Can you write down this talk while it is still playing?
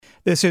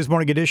This is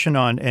Morning Edition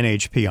on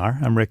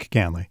NHPR. I'm Rick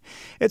Ganley.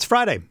 It's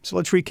Friday, so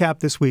let's recap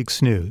this week's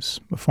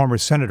news. A former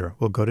senator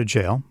will go to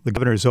jail. The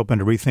governor is open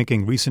to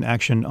rethinking recent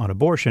action on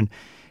abortion.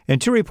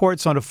 And two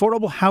reports on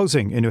affordable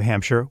housing in New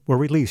Hampshire were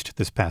released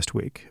this past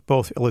week,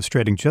 both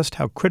illustrating just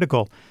how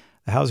critical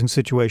the housing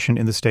situation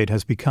in the state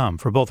has become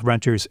for both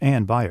renters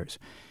and buyers.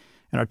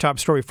 And our top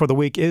story for the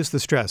week is the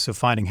stress of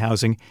finding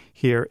housing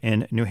here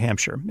in New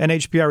Hampshire.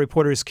 NHPR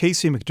reporters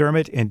Casey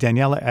McDermott and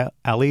Daniela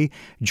Ali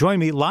join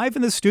me live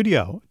in the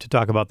studio to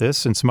talk about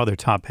this and some other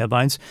top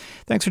headlines.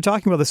 Thanks for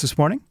talking about this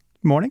morning.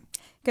 Morning.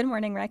 Good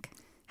morning, Rick.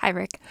 Hi,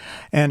 Rick.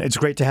 And it's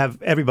great to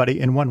have everybody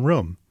in one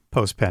room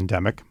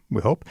post-pandemic,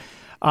 we hope.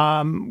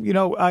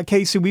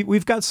 Casey,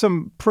 we've got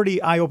some pretty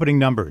eye-opening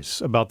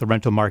numbers about the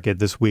rental market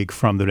this week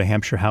from the New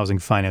Hampshire Housing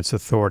Finance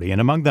Authority,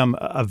 and among them,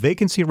 a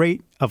vacancy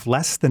rate of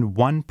less than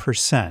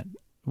 1%.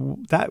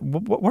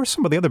 What were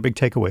some of the other big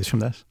takeaways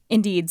from this?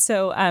 Indeed.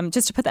 So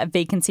just to put that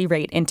vacancy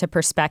rate into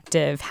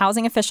perspective,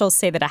 housing officials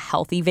say that a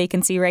healthy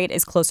vacancy rate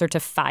is closer to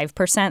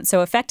 5%.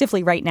 So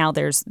effectively right now,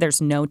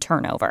 there's no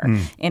turnover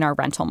in our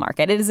rental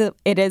market.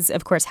 It is,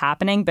 of course,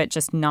 happening, but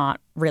just not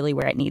really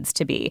where it needs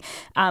to be.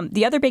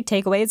 The other big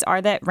takeaways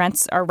are that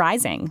rents are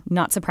rising.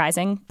 Not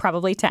surprising,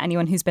 probably to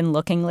anyone who's been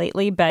looking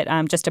lately. But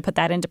just to put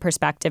that into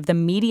perspective, the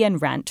median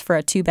rent for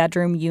a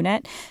two-bedroom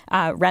unit,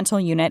 rental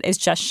unit, is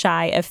just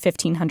shy of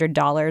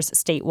 $1,500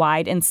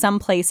 statewide. In some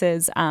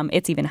places,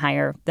 it's even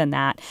higher than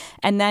that.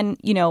 And then,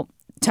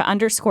 to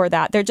underscore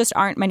that, there just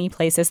aren't many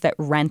places that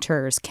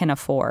renters can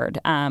afford.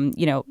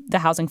 The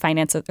Housing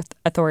Finance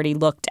Authority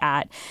looked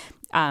at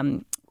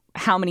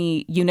how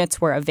many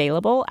units were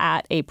available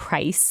at a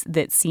price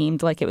that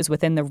seemed like it was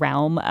within the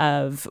realm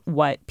of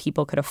what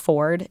people could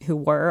afford who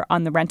were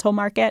on the rental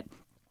market.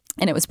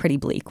 And it was pretty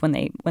bleak when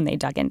they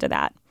dug into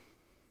that.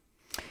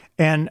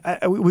 And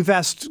we've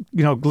asked,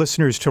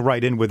 listeners to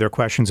write in with their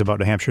questions about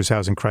New Hampshire's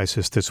housing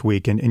crisis this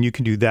week. And you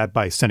can do that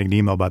by sending an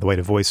email, by the way,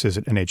 to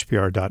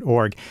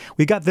voices@nhpr.org.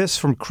 We got this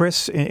from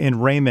Chris in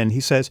Raymond.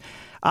 He says,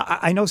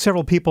 I know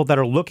several people that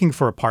are looking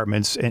for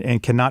apartments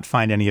and cannot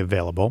find any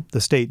available.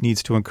 The state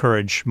needs to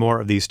encourage more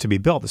of these to be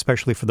built,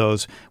 especially for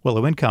those with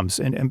low incomes.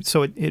 And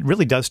so it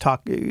really does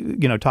talk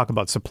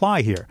about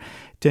supply here.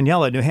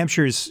 Daniela, New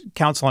Hampshire's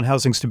Council on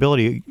Housing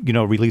Stability,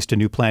 released a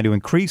new plan to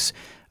increase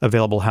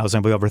available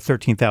housing by over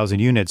 13,000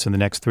 units in the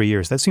next 3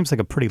 years. That seems like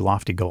a pretty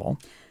lofty goal.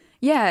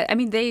 Yeah, I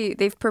mean,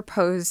 they've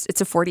proposed,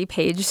 it's a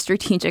 40-page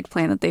strategic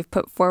plan that they've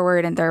put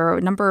forward, and there are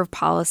a number of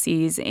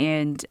policies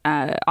and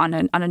on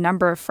a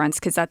number of fronts,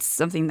 because that's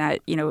something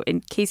that,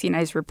 in Casey and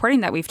I's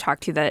reporting that we've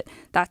talked to,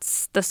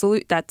 that's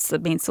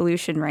the main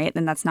solution, right?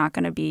 And that's not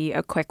going to be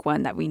a quick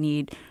one, that we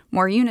need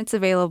more units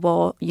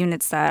available,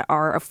 units that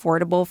are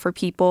affordable for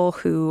people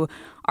who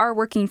are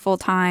working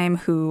full-time,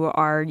 who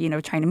are,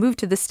 trying to move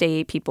to the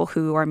state, people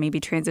who are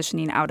maybe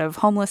transitioning out of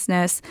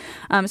homelessness.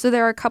 So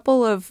there are a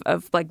couple of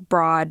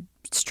broad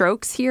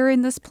strokes here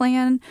in this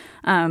plan,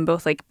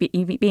 both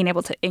being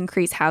able to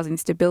increase housing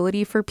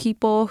stability for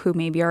people who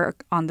maybe are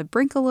on the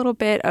brink a little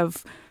bit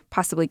of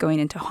possibly going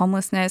into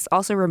homelessness,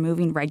 also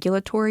removing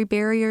regulatory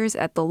barriers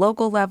at the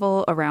local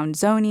level around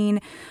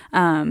zoning.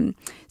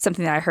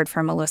 Something that I heard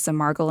from Melissa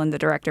Margolin, the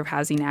Director of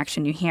Housing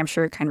Action New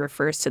Hampshire, kind of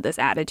refers to this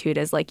attitude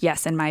as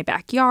yes, in my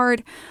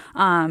backyard.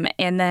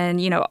 And then,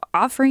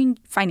 offering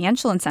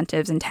financial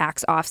incentives and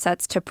tax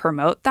offsets to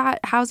promote that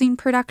housing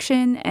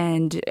production.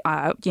 And,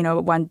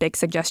 one big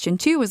suggestion,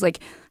 too, was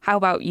how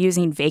about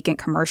using vacant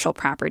commercial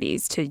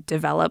properties to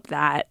develop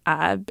that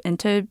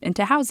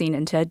into housing,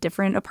 into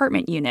different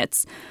apartment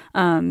units.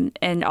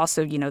 And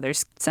also,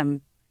 there's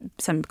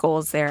some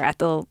goals there at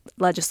the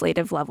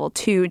legislative level,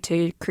 too,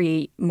 to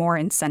create more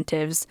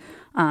incentives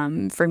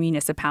for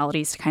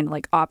municipalities to kind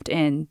of opt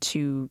in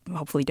to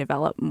hopefully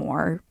develop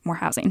more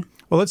housing.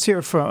 Well, let's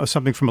hear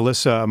something from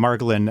Melissa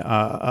Margolin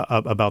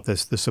about the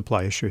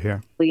supply issue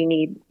here. You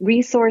need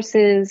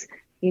resources,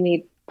 you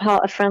need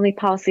a friendly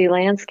policy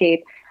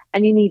landscape,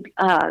 and you need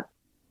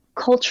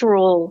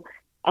cultural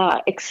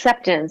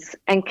acceptance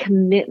and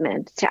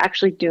commitment to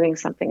actually doing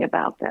something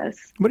about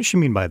this. What does she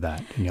mean by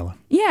that, Daniela?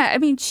 Yeah, I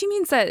mean, she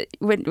means that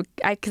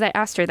because I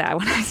asked her that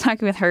when I was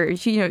talking with her,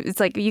 it's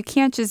you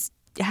can't just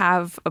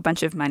have a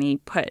bunch of money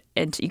put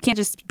into, you can't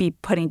just be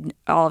putting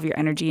all of your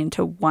energy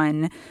into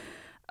one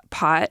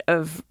pot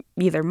of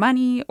either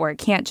money, or it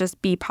can't just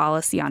be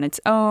policy on its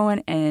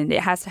own, and it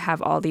has to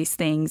have all these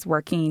things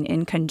working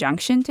in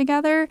conjunction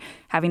together,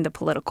 having the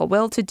political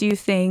will to do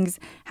things,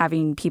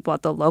 having people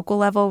at the local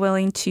level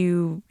willing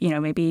to,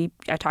 maybe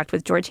I talked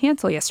with George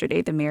Hansel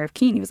yesterday, the mayor of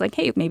Keene. He was like,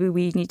 hey, maybe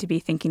we need to be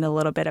thinking a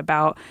little bit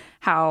about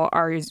how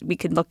we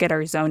could look at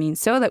our zoning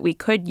so that we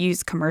could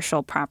use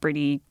commercial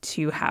property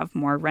to have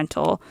more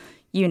rental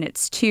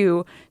units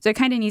too. So it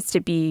kind of needs to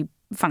be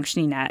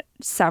functioning at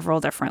several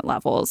different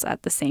levels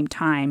at the same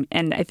time.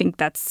 And I think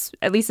that's,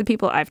 at least the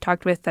people I've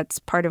talked with, that's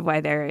part of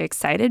why they're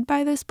excited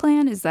by this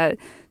plan, is that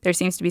there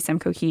seems to be some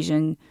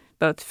cohesion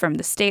both from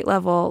the state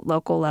level,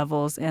 local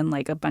levels, and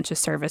a bunch of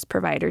service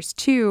providers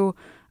too,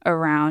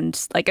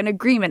 around an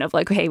agreement of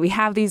hey, we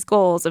have these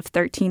goals of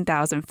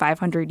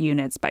 13,500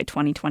 units by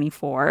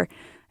 2024.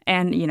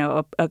 and,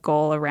 a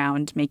goal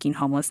around making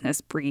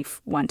homelessness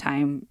brief, one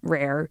time,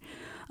 rare.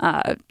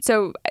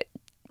 So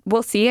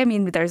we'll see. I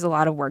mean, there's a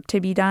lot of work to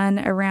be done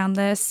around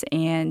this,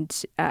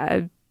 and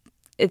I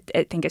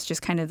think it's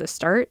just kind of the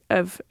start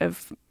of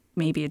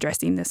maybe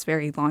addressing this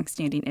very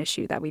long-standing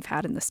issue that we've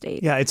had in the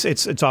state. Yeah,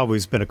 it's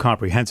always been a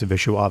comprehensive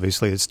issue.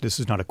 Obviously, this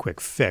is not a quick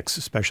fix,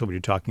 especially when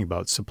you're talking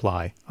about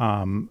supply.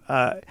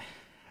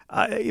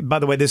 By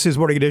the way, this is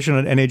Morning Edition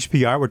on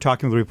NHPR. We're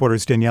talking with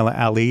reporters Daniela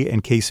Ali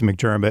and Casey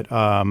McDermott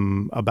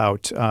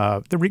about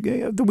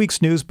the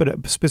week's news,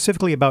 but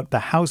specifically about the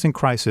housing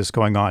crisis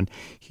going on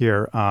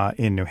here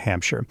in New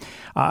Hampshire.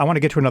 I want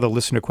to get to another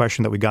listener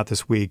question that we got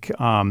this week.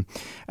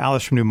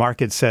 Alice from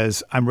Newmarket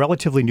says, I'm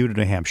relatively new to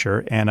New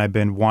Hampshire, and I've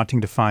been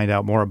wanting to find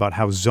out more about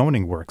how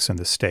zoning works in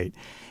the state.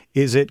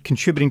 Is it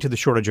contributing to the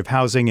shortage of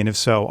housing? And if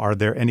so, are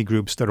there any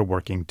groups that are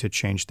working to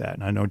change that?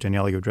 And I know,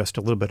 Daniela, you addressed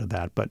a little bit of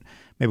that, but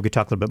maybe we could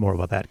talk a little bit more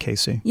about that,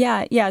 Casey.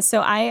 Yeah.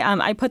 So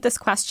I put this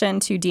question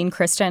to Dean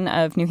Kristen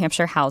of New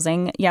Hampshire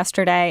Housing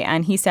yesterday,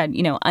 and he said,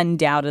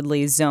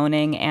 undoubtedly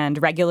zoning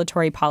and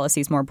regulatory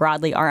policies more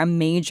broadly are a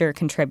major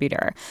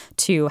contributor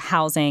to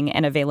housing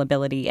and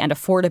availability and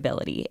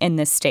affordability in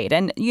this state.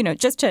 And,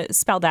 just to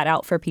spell that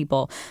out for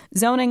people,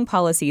 zoning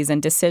policies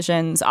and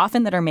decisions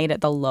often that are made at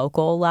the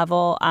local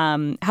level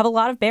have a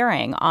lot of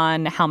bearing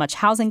on how much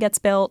housing gets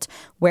built,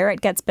 where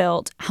it gets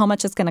built, how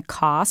much it's going to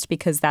cost,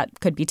 because that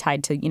could be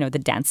tied to, the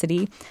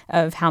density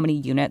of how many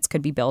units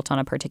could be built on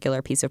a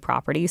particular piece of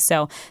property.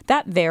 So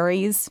that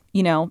varies,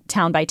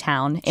 town by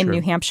town in New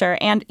Hampshire.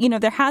 And,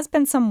 there has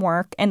been some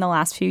work in the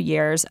last few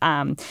years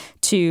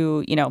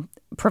to,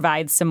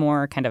 provide some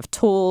more kind of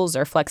tools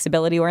or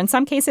flexibility, or in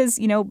some cases,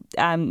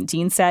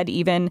 Dean said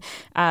even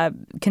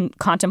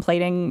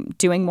contemplating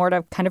doing more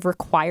to kind of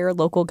require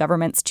local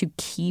governments to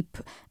keep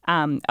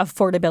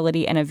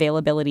affordability and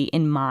availability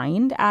in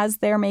mind as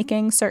they're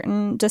making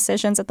certain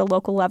decisions at the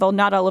local level.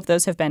 Not all of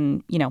those have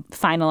been,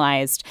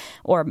 finalized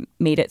or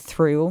made it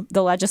through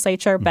the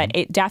legislature, but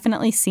it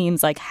definitely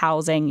seems like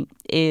housing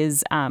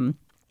is,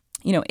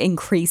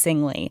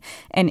 increasingly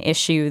an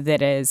issue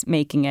that is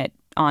making it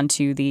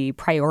onto the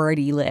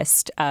priority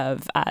list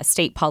of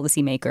state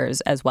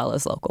policymakers as well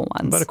as local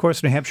ones. But of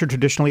course, New Hampshire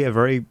traditionally a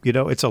very,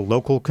 it's a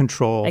local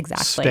control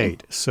exactly.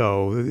 state.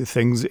 So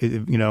things,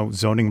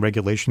 zoning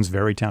regulations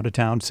vary town to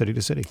town, city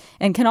to city.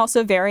 And can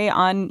also vary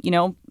on,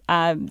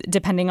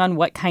 depending on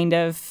what kind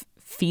of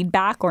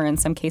feedback or in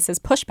some cases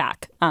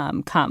pushback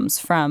comes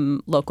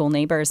from local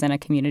neighbors in a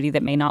community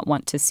that may not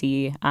want to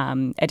see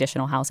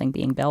additional housing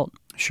being built.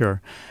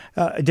 Sure.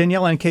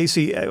 Daniela and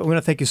Casey, I want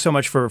to thank you so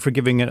much for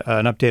giving an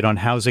update on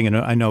housing. And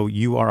I know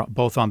you are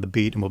both on the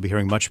beat, and we'll be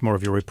hearing much more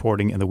of your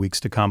reporting in the weeks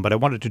to come. But I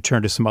wanted to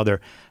turn to some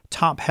other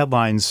top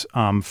headlines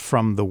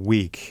from the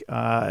week.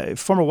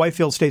 Former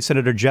Whitefield State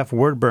Senator Jeff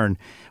Woodburn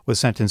was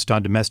sentenced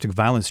on domestic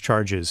violence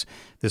charges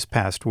this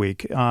past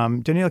week.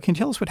 Daniela, can you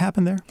tell us what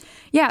happened there?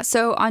 Yeah,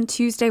 so on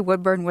Tuesday,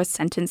 Woodburn was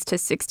sentenced to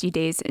 60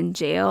 days in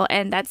jail,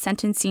 and that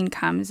sentencing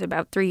comes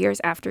about 3 years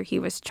after he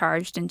was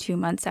charged and 2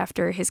 months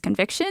after his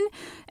conviction.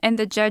 And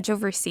the judge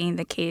overseeing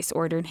the case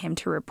ordered him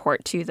to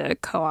report to the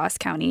Coos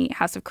County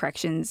House of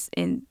Corrections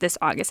in this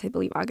August, I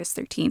believe August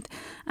 13th.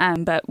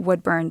 But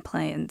Woodburn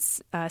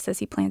says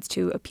he plans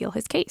to appeal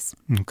his case.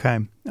 Okay.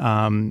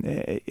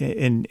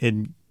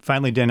 And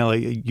finally,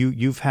 Daniela,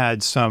 you've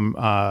had some,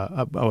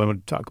 I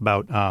want to talk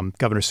about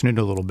Governor Sununu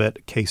a little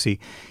bit, Casey.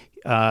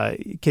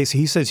 Casey,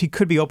 he says he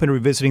could be open to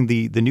revisiting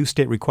the new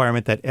state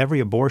requirement that every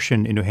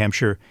abortion in New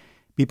Hampshire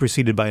be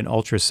preceded by an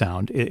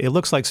ultrasound. It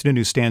looks like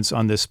Sununu's stance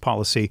on this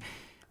policy,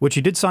 which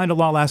he did sign into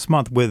law last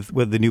month with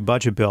the new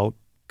budget bill,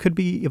 could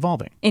be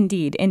evolving.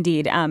 Indeed.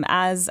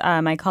 As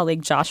my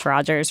colleague Josh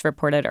Rogers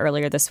reported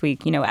earlier this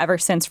week, ever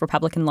since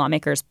Republican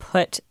lawmakers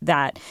put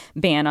that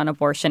ban on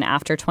abortion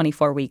after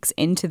 24 weeks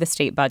into the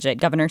state budget,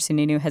 Governor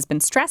Sununu has been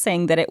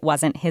stressing that it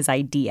wasn't his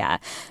idea.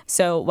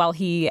 So while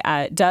he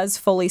does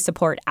fully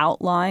support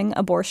outlawing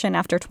abortion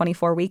after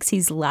 24 weeks,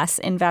 he's less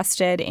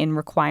invested in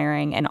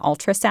requiring an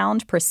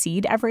ultrasound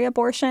precede every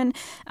abortion.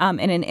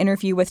 In an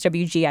interview with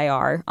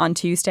WGIR on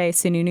Tuesday,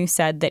 Sununu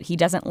said that he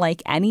doesn't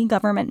like any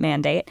government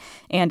mandate,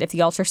 and if the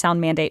ultrasound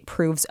mandate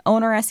proves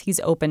onerous,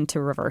 he's open to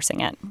reversing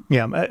it.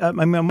 Yeah, I'm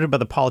wondering about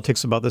the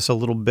politics about this a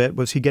little bit.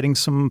 Was he getting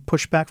some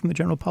pushback from the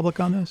general public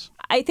on this?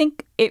 I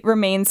think it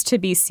remains to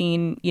be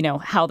seen,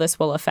 how this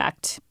will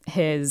affect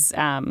his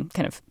kind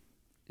of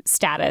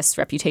status,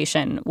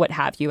 reputation, what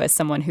have you, as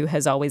someone who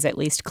has always at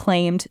least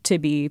claimed to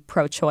be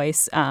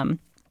pro-choice and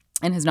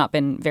has not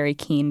been very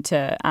keen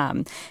to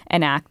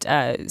enact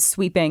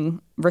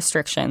sweeping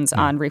restrictions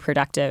on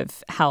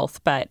reproductive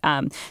health. But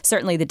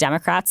certainly the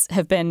Democrats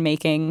have been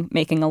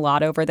making a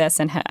lot over this,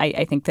 and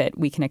I think that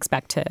we can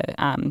expect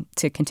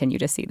to continue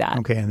to see that.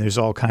 Okay, and there's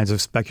all kinds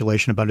of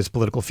speculation about his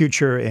political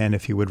future and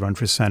if he would run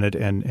for Senate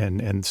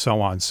and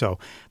so on. So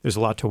there's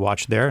a lot to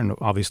watch there, and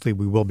obviously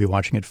we will be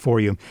watching it for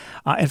you.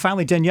 And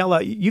finally,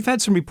 Daniela, you've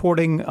had some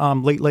reporting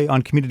lately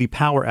on community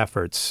power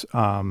efforts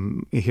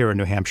here in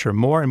New Hampshire.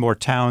 More and more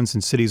towns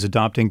and cities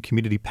adopting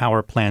community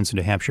power plans in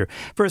New Hampshire.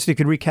 First, you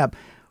could recap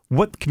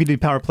what community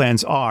power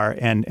plans are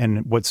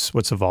and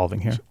what's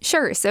evolving here.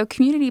 Sure. So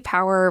community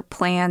power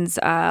plans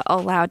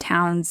allow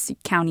towns,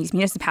 counties,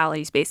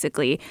 municipalities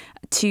basically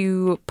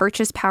to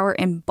purchase power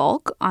in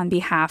bulk on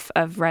behalf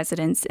of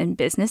residents and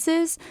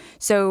businesses.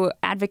 So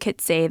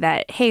advocates say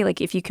that, hey, like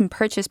if you can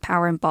purchase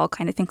power in bulk,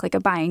 kind of think like a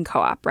buying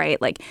co-op,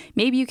 right? Like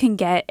maybe you can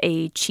get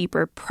a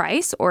cheaper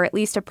price or at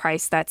least a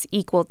price that's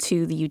equal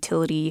to the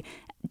utility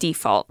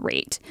default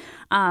rate.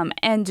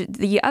 And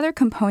the other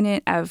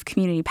component of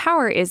community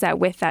power is that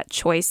with that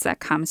choice that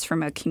comes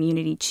from a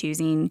community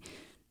choosing,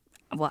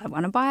 well, I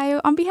want to buy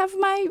on behalf of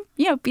my,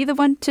 be the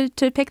one to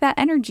pick that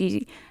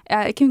energy.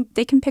 They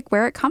can pick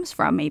where it comes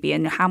from maybe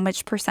and how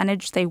much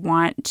percentage they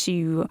want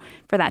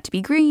for that to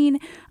be green,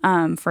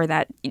 for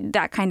that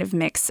kind of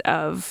mix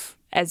of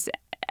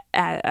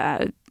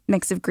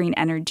green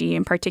energy,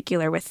 in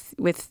particular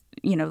with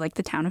like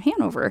the town of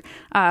Hanover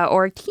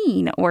or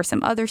Keene or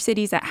some other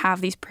cities that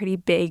have these pretty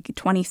big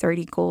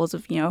 2030 goals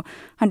of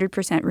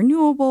 100%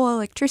 renewable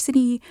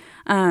electricity,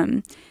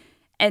 and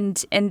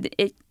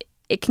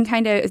it can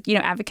kind of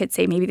advocates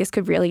say maybe this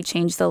could really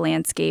change the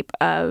landscape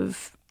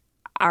of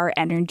our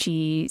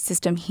energy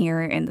system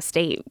here in the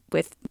state,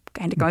 with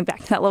kind of going back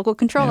to that local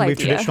control idea. We've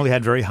traditionally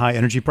had very high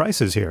energy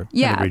prices here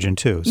in the region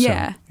too. So,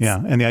 yeah,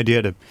 and the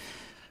idea to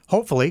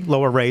hopefully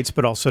lower rates,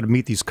 but also to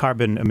meet these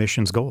carbon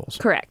emissions goals.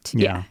 Correct.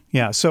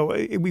 Yeah. So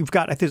we've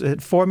got, I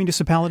think, 4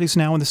 municipalities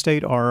now in the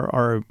state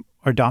are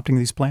adopting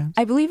these plans?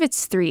 I believe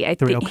it's 3. I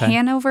think okay.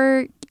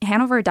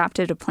 Hanover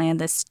adopted a plan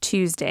this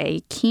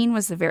Tuesday. Keene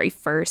was the very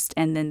first,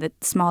 and then the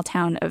small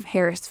town of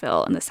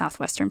Harrisville in the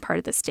southwestern part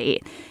of the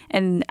state.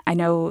 And I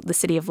know the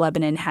city of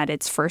Lebanon had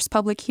its first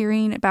public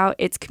hearing about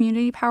its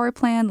community power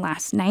plan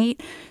last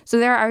night. So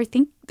there are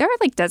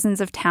like dozens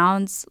of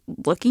towns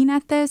looking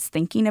at this,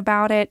 thinking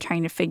about it,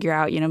 trying to figure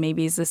out,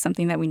 maybe is this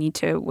something that we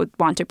would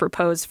want to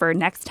propose for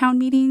next town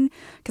meeting?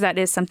 Because that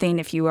is something,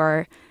 if you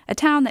are a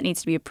town, that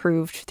needs to be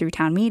approved through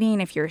town meeting.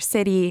 If you're a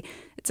city,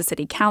 it's a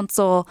city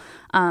council.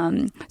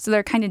 So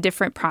they're kind of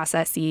different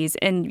processes.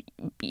 And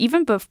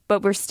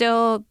but we're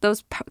still,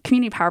 those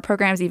community power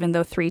programs, even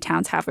though 3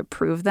 towns have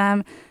approved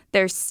them,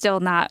 they're still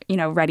not,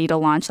 ready to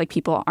launch. Like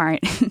people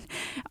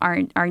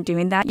aren't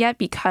doing that yet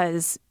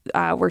because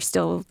we're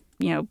still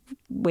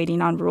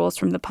waiting on rules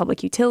from the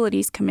Public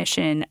Utilities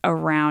Commission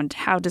around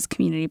how does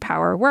community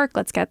power work.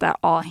 Let's get that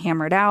all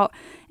hammered out.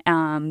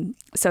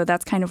 So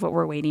that's kind of what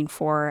we're waiting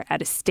for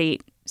at a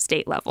state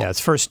level. Yeah,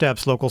 it's first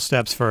steps, local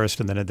steps first,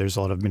 and then there's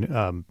a lot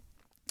of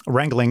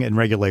wrangling and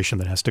regulation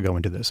that has to go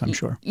into this, I'm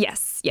sure.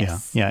 Yes.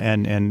 Yeah,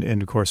 and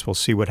of course, we'll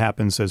see what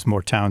happens as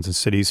more towns and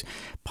cities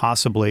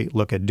possibly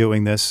look at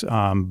doing this,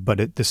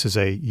 but this is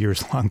a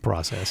years-long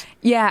process.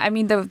 Yeah, I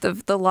mean,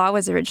 the law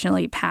was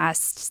originally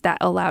passed that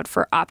allowed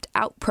for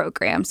opt-out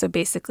programs. So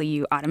basically,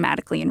 you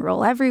automatically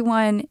enroll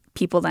everyone.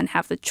 People then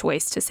have the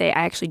choice to say,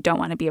 I actually don't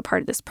want to be a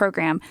part of this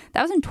program.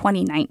 That was in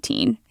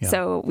 2019. Yeah.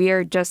 So we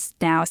are just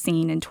now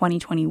seeing in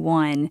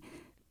 2021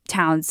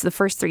 towns, the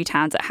first 3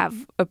 towns that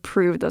have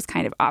approved those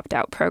kind of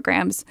opt-out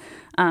programs.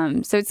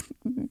 So it's,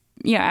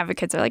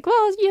 advocates are like,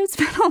 well, it's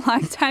been a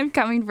long time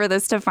coming for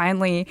this to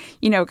finally,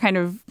 kind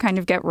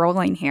of get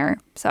rolling here.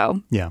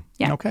 So yeah.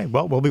 Okay.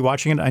 Well, we'll be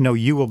watching it. I know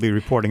you will be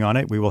reporting on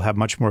it. We will have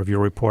much more of your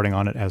reporting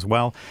on it as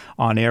well,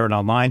 on air and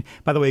online.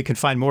 By the way, you can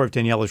find more of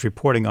Daniela's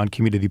reporting on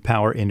community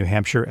power in New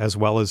Hampshire, as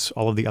well as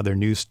all of the other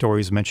news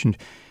stories mentioned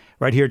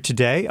right here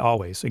today,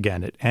 always,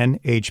 again, at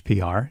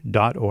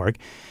nhpr.org.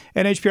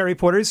 NHPR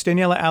reporters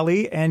Daniela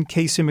Ali and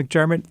Casey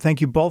McDermott,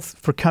 thank you both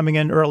for coming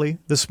in early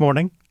this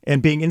morning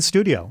and being in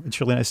studio. It's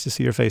really nice to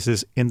see your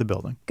faces in the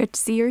building. Good to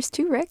see yours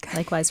too, Rick.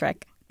 Likewise,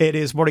 Rick. It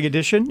is Morning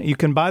Edition. You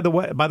can, by the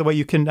way,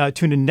 you can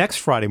tune in next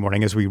Friday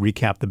morning as we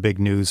recap the big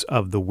news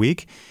of the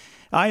week.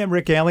 I am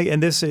Rick Ganley,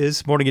 and this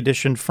is Morning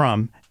Edition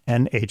from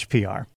NHPR.